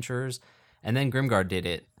be adventurers. And then Grimguard did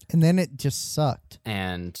it, And then it just sucked.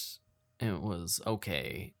 and it was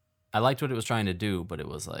okay. I liked what it was trying to do, but it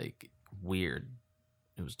was like weird.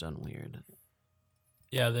 It was done weird.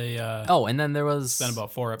 Yeah, they Oh, and then there was... spent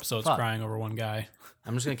about 4 episodes Fuck. crying over one guy.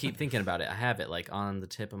 I'm just gonna keep thinking about it. I have it like on the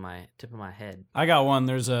tip of my head. I got one.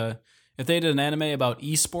 If they did an anime about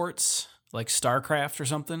esports, like StarCraft or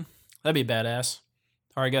something, that'd be badass.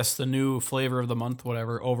 Or I guess the new flavor of the month,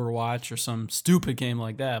 whatever, Overwatch or some stupid game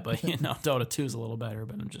like that. But Dota 2 is a little better.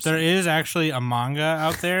 But I'm just There is actually a manga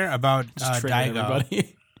out there about just triggering Daigo.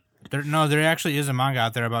 everybody. There actually is a manga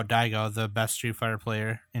out there about Daigo, the best Street Fighter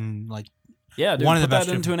player in like Yeah, dude, One of the put best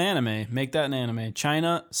that into an anime. Make that an anime.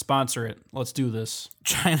 China, sponsor it. Let's do this.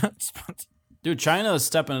 China. Dude, China is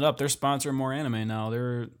stepping it up. They're sponsoring more anime now.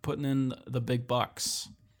 They're putting in the big bucks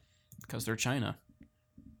because they're China.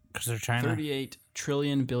 Because they're China. $38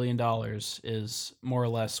 trillion billion is more or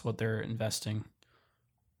less what they're investing.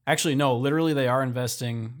 Actually, no, literally they are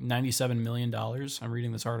investing $97 million. I'm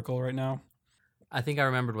reading this article right now. I think I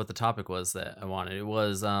remembered what the topic was that I wanted. It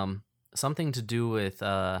was something to do with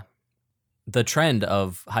the trend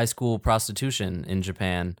of high school prostitution in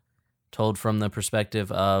Japan, told from the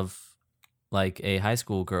perspective of like a high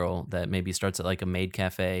school girl that maybe starts at like a maid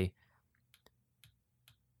cafe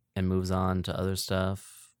and moves on to other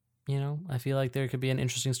stuff. You know, I feel like there could be an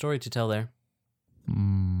interesting story to tell there.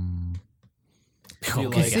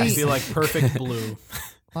 I feel like Perfect Blue,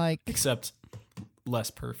 Like, except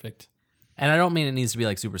less perfect. And I don't mean it needs to be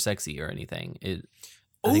like super sexy or anything.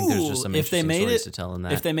 I think there's just some if they interesting made stories it, to tell in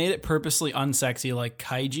that. If they made it purposely unsexy, like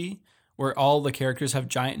Kaiji, where all the characters have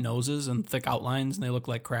giant noses and thick outlines and they look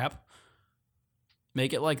like crap,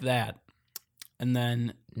 make it like that, and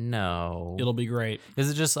then No. it'll be great. Is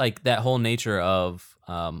it just like that whole nature of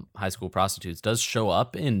high school prostitutes does show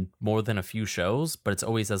up in more than a few shows, but it's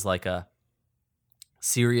always as like a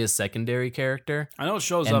serious secondary character, I know it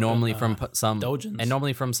shows and up normally in, from some Dojins. and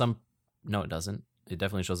normally from some. No, it doesn't. It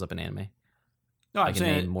definitely shows up in anime. No, I I'm can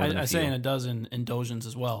name saying more than a I'm few. saying it does in Dojins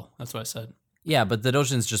as well. That's what I said. Yeah, but the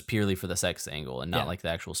dojin's just purely for the sex angle and not Yeah. like the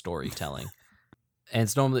actual storytelling. And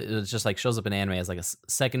it's just like shows up in anime as like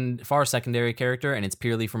a far secondary character, and it's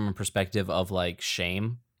purely from a perspective of like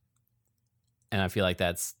shame. And I feel like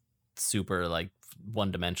that's super like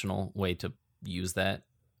one-dimensional way to use that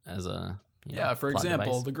as a Yeah, for plot example,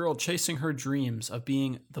 device. the girl chasing her dreams of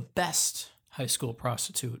being the best high school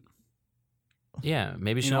prostitute. Yeah,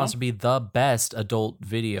 maybe she You know? wants to be the best adult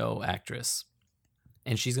video actress.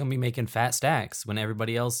 And she's going to be making fat stacks when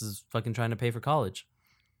everybody else is fucking trying to pay for college.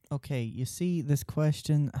 okay, you see this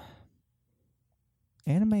question.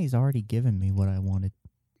 Anime's already given me what I wanted.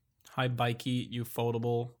 Hi, Bikey, you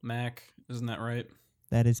foldable Mac. Isn't that right?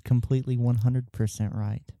 That is completely 100%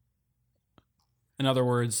 right. In other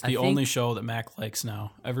words, I the think- only show that Mac likes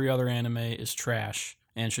now. Every other anime is trash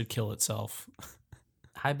and should kill itself.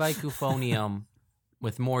 Hybaikuphonium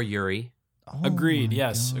with more Yuri. Oh Agreed. my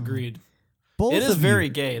Yes, God. agreed. Both It is of very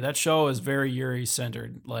you, gay. That show is very Yuri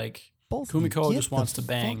centered. Like both of you, Kumiko get just the wants to fuck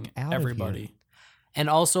bang out of here. everybody. And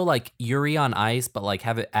also like Yuri on Ice, but like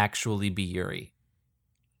have it actually be Yuri.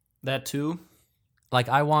 That too. Like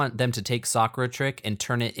I want them to take Sakura Trick and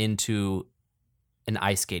turn it into an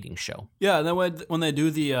ice skating show. Yeah, and then when they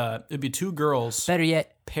do the it'd be two girls Better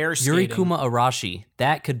yet, pair skating. Yurikuma Arashi.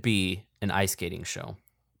 That could be an ice skating show.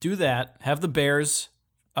 Do that. Have the bears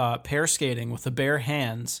pair skating with the bare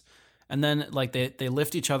hands, and then like they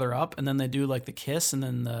lift each other up, and then they do like the kiss, and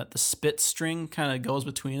then the spit string kind of goes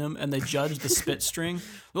between them, and they judge the spit string.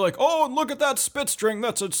 They're like, oh, and look at that spit string,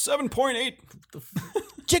 that's a 7.8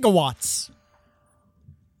 Gigawatts.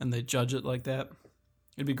 and they judge it like that.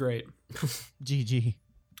 It'd be great. GG.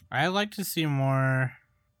 I'd like to see more.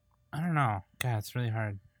 I don't know. God, it's really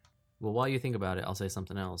hard. Well, while you think about it, I'll say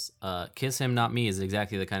something else. Kiss Him Not Me is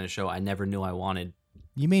exactly the kind of show I never knew I wanted.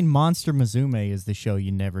 You mean Monster Musume is the show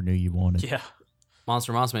you never knew you wanted? Yeah.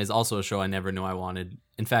 Monster Musume is also a show I never knew I wanted.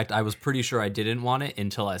 In fact, I was pretty sure I didn't want it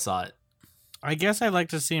until I saw it. I guess I'd like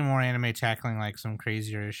to see more anime tackling like some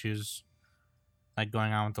crazier issues, like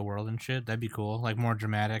going on with the world and shit. That'd be cool. Like more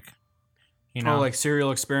dramatic. You know, like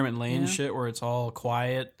Serial Experiment Lane Yeah. shit, where it's all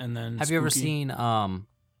quiet and then. Have you ever spooky. seen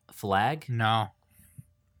Flag? no.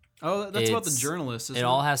 Oh, that's about the It's- journalist. Isn't It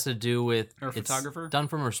all has to do with Or a it's photographer? done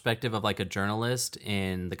from a perspective of like a journalist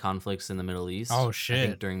in the conflicts in the Middle East. Oh, I shit.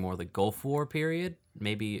 think during more the Gulf War period,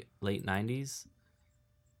 maybe late 90s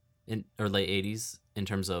or late 80s in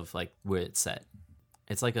terms of like where it's set.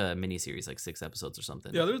 It's like a mini series, like 6 episodes or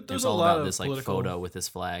something. Yeah, there's It's a all lot about of this like political- photo with this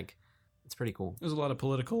flag. It's pretty cool. There's a lot of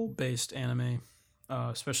political based anime,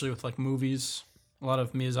 especially with like movies. A lot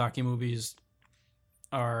of Miyazaki movies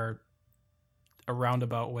are a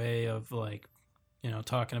roundabout way of like,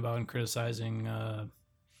 talking about and criticizing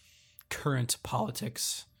current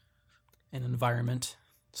politics and environment,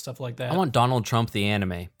 stuff like that. I want Donald Trump the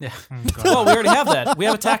anime. Yeah. Oh, God. Well, we already have that. We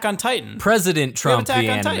have Attack on Titan. President Trump we have the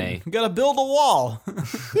Attack on anime. Titan. We gotta build a wall.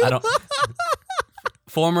 I don't.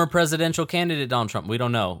 Former presidential candidate Donald Trump. We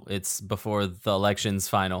don't know. It's before the election's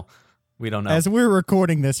final. We don't know. As we're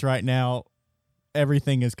recording this right now,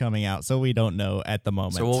 everything is coming out, so we don't know at the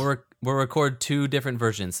moment. So we'll record 2 different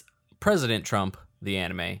versions: President Trump the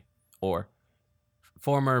anime, or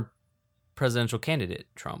former presidential candidate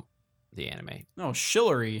Trump the anime. No,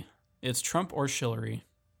 Shillery. It's Trump or Shillery.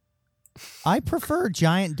 I prefer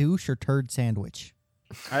giant douche or turd sandwich.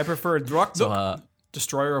 I prefer Drak, So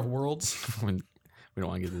Destroyer of Worlds. we don't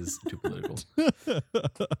want to get this too political.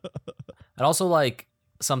 I'd also like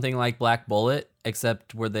something like Black Bullet,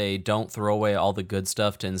 except where they don't throw away all the good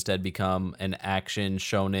stuff to instead become an action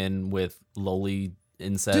shonen with lowly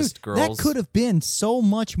incest Dude, girls. that could have been so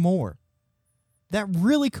much more. That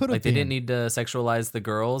really could have Like, they been. didn't need to sexualize the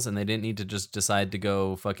girls, and they didn't need to just decide to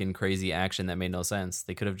go fucking crazy action that made no sense.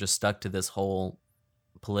 They could have just stuck to this whole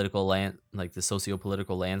political like the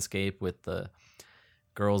socio-political landscape with the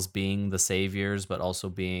girls being the saviors, but also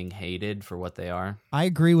being hated for what they are. I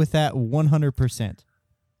agree with that 100%.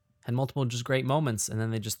 Had multiple just great moments, and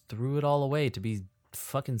then they just threw it all away to be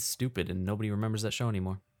fucking stupid, and nobody remembers that show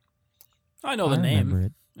anymore. I know the I name, remember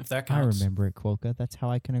it. if that I counts. remember it, Quokka. That's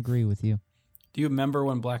how I can agree with you. Do you remember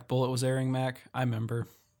when Black Bullet was airing, Mac? I remember.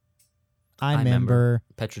 I remember. remember.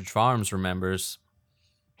 Petridge Farms remembers.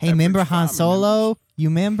 Hey, Average remember Han farmer Solo? You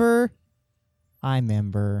remember? I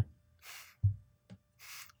remember.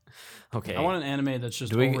 Okay. I want an anime that's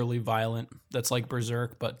just Do we- overly violent. That's like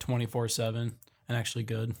Berserk, but 24/7 and actually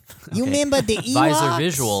good. You Okay. remember the Ewoks? Visor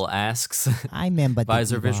Visual asks. I remember the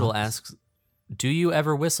Visor Visual Ewoks. asks, "Do you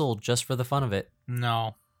ever whistle just for the fun of it?"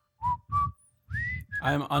 No.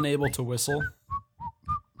 I'm unable to whistle.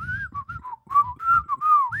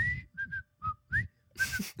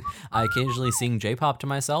 I occasionally sing J-pop to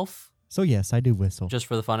myself So yes, I do whistle. just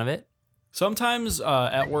for the fun of it. Sometimes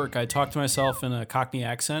at work, I talk to myself in a Cockney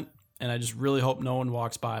accent, and I just really hope no one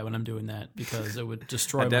walks by when I'm doing that because it would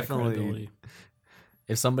destroy I my definitely- credibility.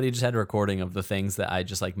 If somebody just had a recording of the things that I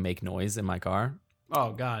just like make noise in my car,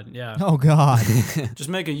 Oh, God, yeah. Oh God. Just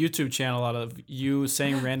make a YouTube channel out of you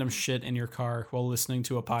saying random shit in your car while listening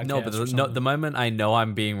to a podcast. no, but or the moment I know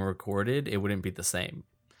I'm being recorded, it wouldn't be the same.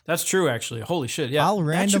 That's true, actually. Holy shit, yeah. I'll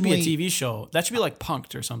that should be a randomly- TV show. That should be like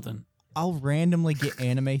Punked or something. I'll randomly get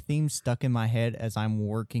anime themes stuck in my head as I'm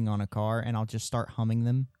working on a car, and I'll just start humming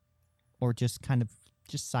them, or just kind of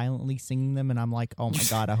just silently singing them, and I'm like, oh my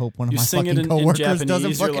God, I hope one of You my sing it fucking in coworkers Japanese, doesn't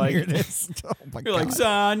you're fucking like- hear this. Oh my You're God. like,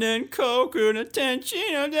 Zan and Koku and attention.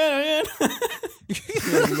 You're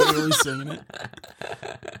literally singing it.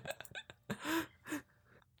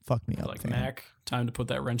 Fuck me You're up, like, fam. Mac, time to put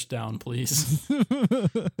that wrench down, please.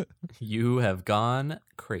 You have gone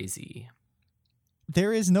crazy.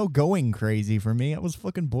 There is no going crazy for me. I was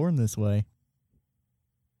fucking born this way.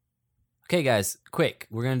 Okay, guys, quick.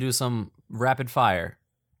 We're going to do some rapid fire.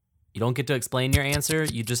 You don't get to explain your answer.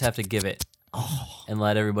 You just have to give it Oh, and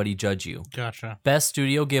let everybody judge you. Gotcha. Best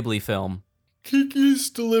Studio Ghibli film. Kiki's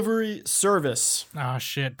Delivery Service. Oh,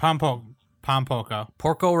 shit. Pompoko.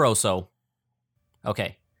 Porco Rosso.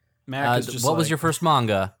 Okay. Mac is just what was like- your first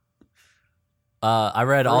manga? I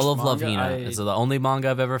read all of First Love manga, Hina. It's the only manga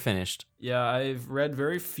I've ever finished. Yeah, I've read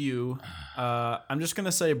very few. I'm just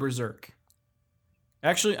gonna say Berserk.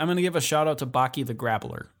 Actually, I'm gonna give a shout out to Baki the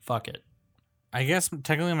Grappler. Fuck it. I guess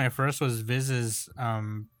technically my first was Viz's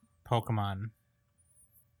Pokemon.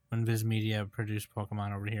 When Viz Media produced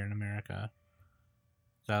Pokemon over here in America.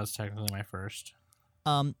 That was technically my first.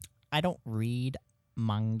 I don't read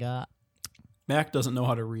manga. Mac doesn't know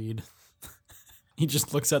how to read. He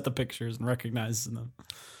just looks at the pictures and recognizes them.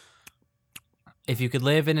 If you could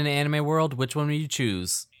live in an anime world, which one would you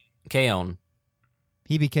choose? Kaon.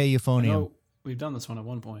 Hibike I euphonium. know we've done this one at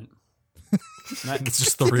one point. And I- It's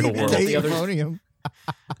just the real world. the other- Euphonium.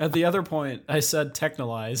 At the other point, I said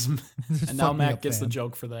Technolize, and now Fuck me Mac up, gets the fam.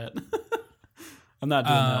 joke for that. I'm not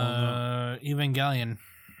doing that one. Evangelion.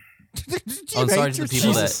 Oh, I'm sorry to the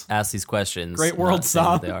people Jesus. that ask these questions. Great I'm world not saying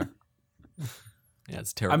what song. they are. Yeah,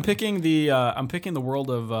 it's No. terrible. I'm picking the world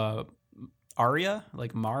of Aria,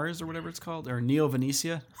 like Mars or whatever it's called, or Neo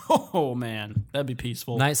Venetia. Oh man, that'd be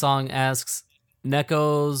peaceful. Night Song asks,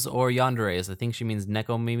 Nekos or Yanderes? I think she means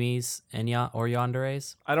Neko Mimis and or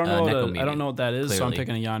Yanderes. I don't know. Neko I don't know what that is, so I'm clearly.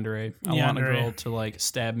 picking a yandere. I want a Yandere. girl to like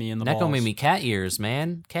stab me in the Neko balls. Mimi, cat ears,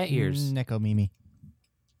 man. Cat ears. Neko Mimi.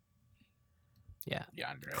 Yeah.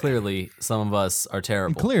 Yandere. Clearly, some of us are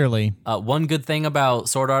terrible. Clearly. One good thing about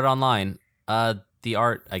Sword Art Online, the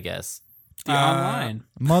art, I guess. The online.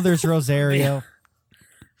 Mother's Rosario.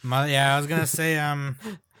 Yeah, I was gonna say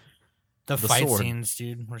the fight sword. scenes,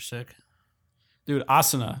 dude, were sick. Dude,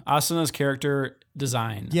 Asuna. Asuna's character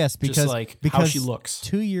design. Yes, because just like because how she looks.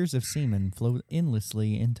 2 years of semen flowed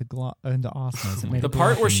endlessly into Osmos. It made The a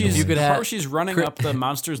part where blushing she's You noise. could the have- part where she's running up the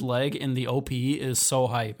monster's leg in the OP is so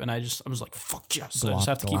hype, and I was like, fuck yes. I just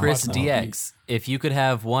have to keep Glop, Chris watching the OP. DX, if you could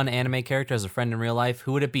have one anime character as a friend in real life,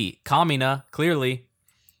 who would it be? Kamina, clearly.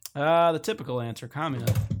 The typical answer, Kamina.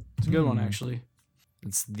 It's a good one actually.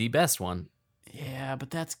 It's the best one. Yeah, but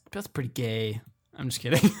that's pretty gay. I'm just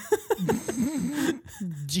kidding.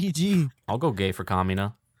 GG. I'll go gay for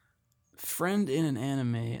Kamina. Friend in an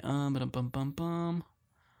anime. Ba-dum-bum-bum-bum.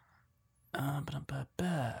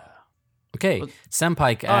 Ba-dum-ba-ba. Okay, But- Senpai All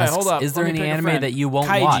right, asks, hold up. is Let there me any pick a anime friend. that you won't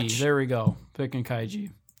Kaiji. watch? There we go. Picking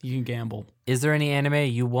Kaiji. You can gamble. Is there any anime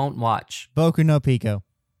you won't watch? Boku no Pico.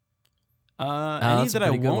 Any That's a that I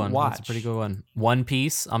pretty good won't one. watch. That's a pretty good one. One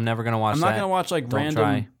Piece, I'm never going to watch I'm that. not gonna watch like Don't random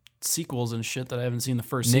try. sequels and shit that I haven't seen the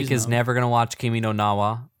first Nick season is of. never going to watch Kimi no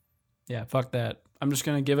Nawa. Yeah, fuck that. I'm just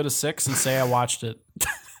gonna give it a 6 and say I watched it.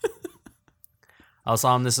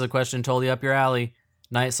 Alsam, this is a question totally up your alley.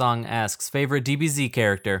 Night Song asks, favorite DBZ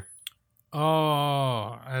character?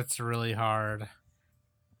 Oh, that's really hard.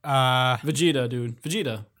 Vegeta, dude.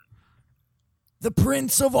 Vegeta. The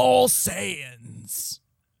Prince of all Saiyans.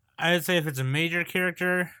 I'd say if it's a major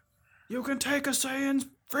character, You can take a Saiyan's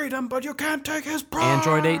freedom, but you can't take his pride.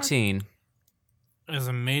 Android 18. as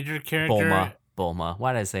a major character, Bulma.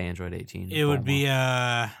 Why did I say Android 18? it would Bulma. be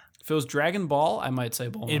If it was Dragon Ball, I might say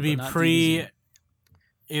Bulma. it'd be but not pre DBZ.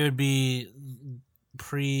 it would be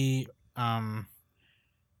pre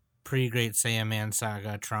Great Saiyaman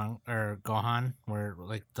Saga Trunk or Gohan, where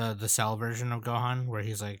like the Cell version of Gohan, where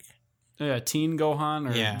he's like, Yeah, Teen Gohan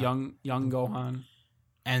or Yeah. young Gohan.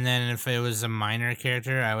 and then if it was a minor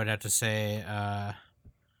character, I would have to say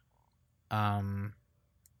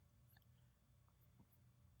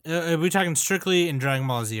we're talking strictly in Dragon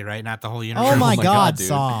Ball Z, right? Not the whole universe. Oh my my God, God, dude.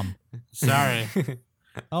 Sam. Sorry.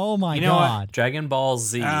 Oh my You know what? God. Dragon Ball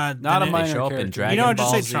Z. Not a then it- minor they show up in character. Dragon You know what?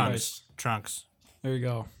 Just Ball say Z. Trunks. Trunks. There you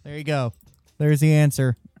go. There you go. There's the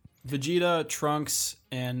answer. Vegeta, Trunks,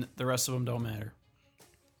 and the rest of them don't matter.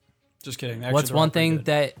 Just kidding. Actually, What's they're all one pretty thing good.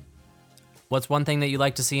 that? What's one thing that you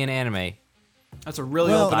like to see in anime? That's a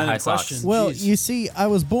really Well- open-ended Thigh-high socks. question. Well, Jeez. you see, I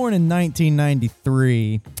was born in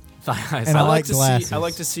 1993. And I like glasses. I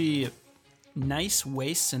like to see nice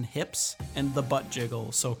waists and hips and the butt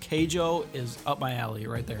jiggle. So Keijo is up my alley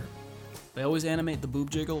right there. They always animate the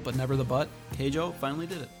boob jiggle, but never the butt. Keijo finally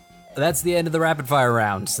did it. That's the end of the rapid fire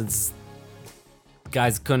round since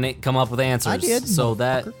guys couldn't come up with answers. I did, So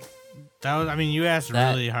that motherfucker. That was. I mean, you asked a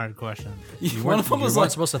That- really hard question. you One weren't, of them you was weren't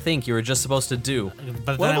like, supposed to think. You were just supposed to do.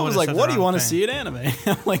 But one then of them was like, "What do you want to see in anime?"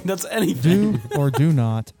 I'm like, "That's anything." Do or do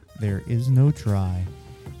not. There is no try.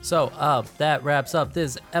 So that wraps up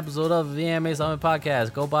this episode of the Anime Summit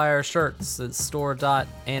podcast. Go buy our shirts at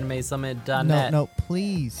store.animesummit.net. No,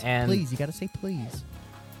 please. And- please. You got to say please.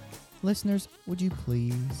 Listeners, would you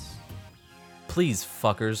please? Please,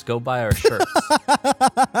 fuckers, go buy our shirts.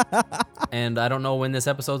 And I don't know when this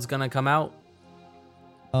episode's gonna come out,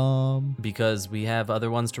 Because we have other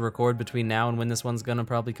ones to record between now and when this one's gonna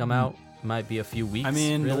probably come out. Might be a few weeks. I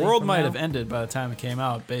mean, really, the world from might now. have ended by the time it came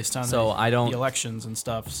out based on So I don't- the elections and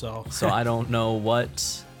stuff. So I don't know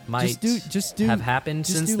what might just do have happened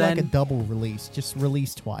just since do then, like a double release. Just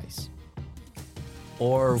release twice.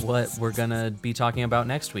 or what we're gonna be talking about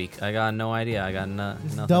next week. I got no idea. I got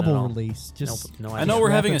nothing at Double all. release. Just Nope, no idea. I know we're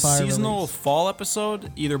having a rapid fire seasonal release. fall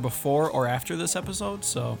episode either before or after this episode,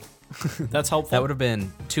 so that's helpful. That would have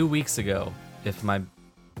been 2 weeks ago. If my,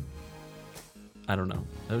 I don't know.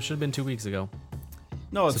 It should have been 2 weeks ago.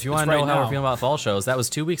 no, So if you want to know how we're feeling about fall shows, that was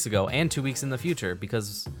 2 weeks ago and 2 weeks in the future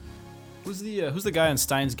because who's the guy on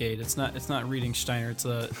Steins Gate? It's not Reading Steiner. It's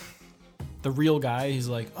the real guy. He's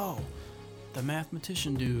like, oh, the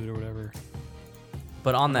mathematician dude or whatever.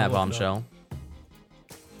 But on that look it up. bombshell,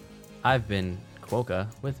 I've been Quokka.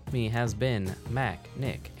 With me has been Mac,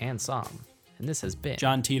 Nick, and Sam. And this has been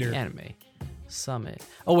John Teeter. the Anime Summit.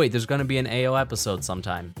 Oh, wait, there's going to be an AO episode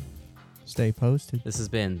sometime. Stay posted. This has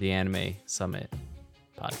been the Anime Summit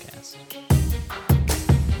podcast.